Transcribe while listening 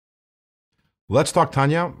Let's talk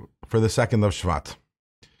Tanya for the 2nd of Shevat.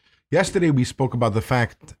 Yesterday we spoke about the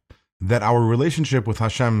fact that our relationship with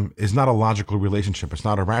Hashem is not a logical relationship. It's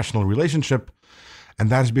not a rational relationship. And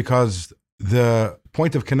that is because the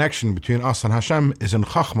point of connection between us and Hashem is in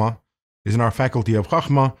Chachma, is in our faculty of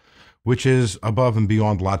Chachma, which is above and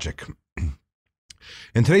beyond logic.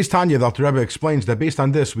 In today's Tanya, the Alter Rebbe explains that based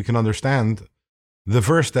on this, we can understand the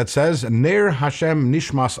verse that says, Ner Hashem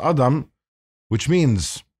Nishmas Adam, which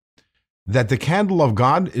means that the candle of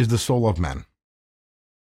God is the soul of man.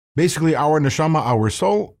 Basically, our neshama, our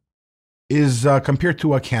soul, is compared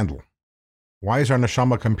to a candle. Why is our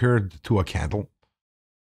neshama compared to a candle?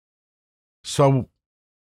 So,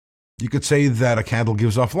 you could say that a candle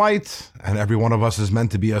gives off light, and every one of us is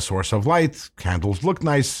meant to be a source of light. Candles look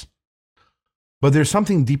nice. But there's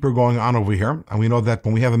something deeper going on over here, and we know that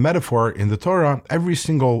when we have a metaphor in the Torah, every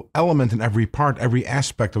single element and every part, every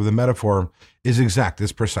aspect of the metaphor is exact,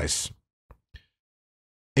 is precise.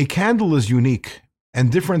 A candle is unique and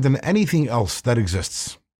different than anything else that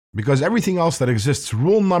exists. Because everything else that exists,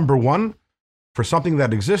 rule number one for something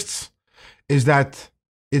that exists is that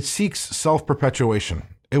it seeks self-perpetuation.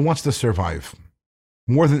 It wants to survive.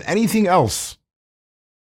 More than anything else,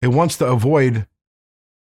 it wants to avoid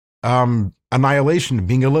annihilation,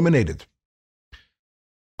 being eliminated.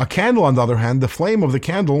 A candle, on the other hand, the flame of the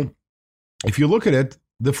candle, if you look at it,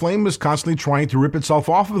 the flame is constantly trying to rip itself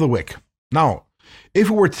off of the wick. Now, if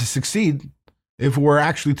it were to succeed, if it were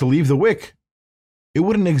actually to leave the wick, it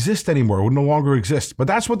wouldn't exist anymore. It would no longer exist. But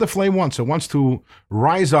that's what the flame wants. It wants to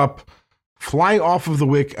rise up, fly off of the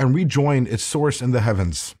wick, and rejoin its source in the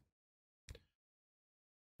heavens.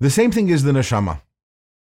 The same thing is the neshama.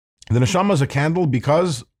 The neshama is a candle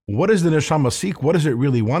because what does the neshama seek? What does it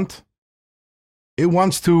really want? It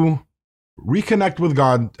wants to reconnect with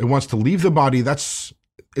God. It wants to leave the body. That's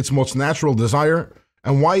its most natural desire.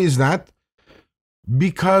 And why is that?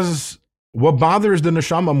 Because what bothers the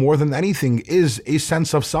neshama more than anything is a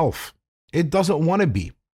sense of self. It doesn't want to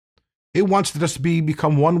be. It wants to just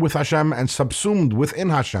become one with Hashem and subsumed within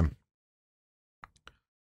Hashem.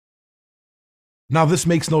 Now, this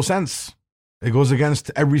makes no sense. It goes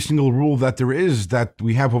against every single rule that there is that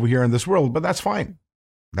we have over here in this world, but that's fine.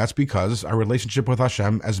 That's because our relationship with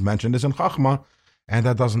Hashem, as mentioned, is in Chachma, and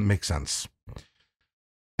that doesn't make sense.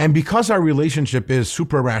 And because our relationship is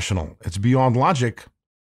super-rational, it's beyond logic,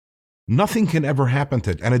 nothing can ever happen to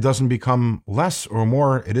it, and it doesn't become less or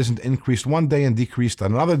more. It isn't increased one day and decreased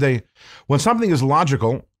on another day. When something is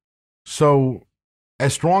logical, so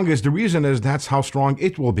as strong as the reason is, that's how strong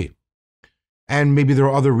it will be. And maybe there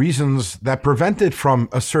are other reasons that prevent it from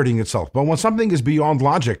asserting itself. But when something is beyond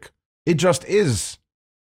logic, it just is.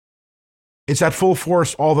 It's at full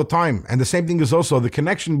force all the time. And the same thing is also the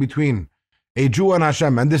connection between a Jew and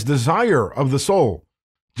Hashem, and this desire of the soul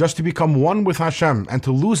just to become one with Hashem and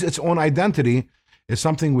to lose its own identity is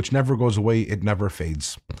something which never goes away, it never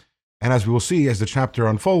fades. And as we will see as the chapter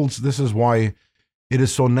unfolds, this is why it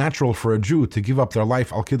is so natural for a Jew to give up their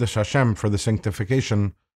life al kiddush Hashem for the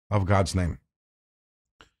sanctification of God's name.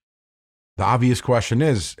 The obvious question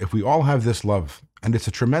is, if we all have this love, and it's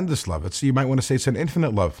a tremendous love, you might want to say it's an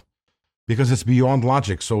infinite love, because it's beyond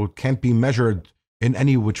logic, so it can't be measured in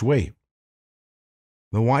any which way.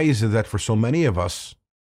 Then why is it that for so many of us,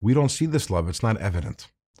 we don't see this love? It's not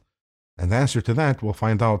evident. And the answer to that we'll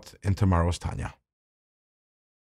find out in tomorrow's Tanya.